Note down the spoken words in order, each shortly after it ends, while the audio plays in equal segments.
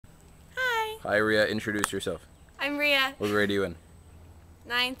Hi, Ria. Introduce yourself. I'm Ria. What grade are you in?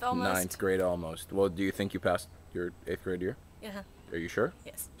 Ninth, almost. Ninth grade, almost. Well, do you think you passed your 8th grade year? Yeah. Are you sure?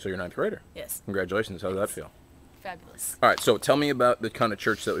 Yes. So you're a ninth grader? Yes. Congratulations. How does that feel? Fabulous. All right, so tell me about the kind of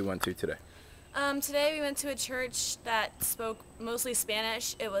church that we went to today. Today we went to a church that spoke mostly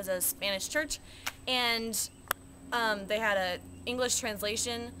Spanish. It was a Spanish church, and they had a English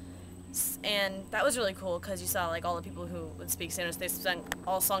translation, and that was really cool because you saw like all the people who would speak Spanish. They sang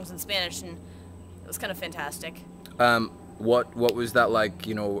all songs in Spanish, and it was kind of fantastic. What was that like?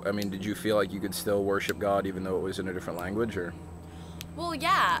 You know, I mean, did you feel like you could still worship God even though it was in a different language, or? Well,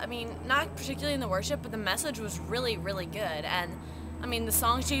 yeah. I mean, not particularly in the worship, but the message was really, really good. And I mean, the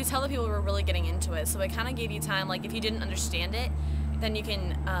songs, you could tell that people were really getting into it. So it kind of gave you time. Like, if you didn't understand it, then you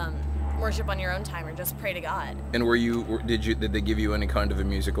can worship on your own time or just pray to God. And did they give you any kind of a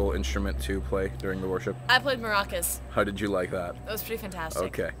musical instrument to play during the worship? I played maracas. How did you like that? It was pretty fantastic.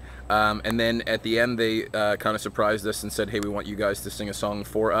 Okay. And then at the end, they kind of surprised us and said, "Hey, we want you guys to sing a song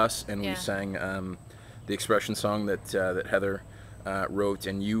for us." And we sang the Expression song that Heather wrote,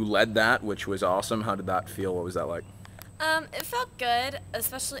 and you led that, which was awesome. How did that feel? What was that like? It felt good,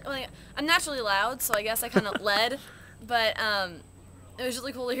 especially, well, I'm naturally loud, so I guess I kind of led, but it was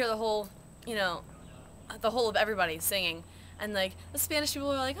really cool to hear the whole of everybody singing, and like the Spanish people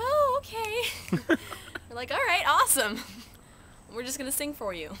were like, "Oh, okay." We're like, "All right, awesome. We're just gonna sing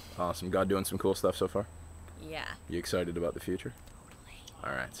for you." Awesome. God doing some cool stuff so far? Yeah. You excited about the future? Totally.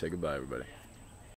 All right. Say goodbye, everybody.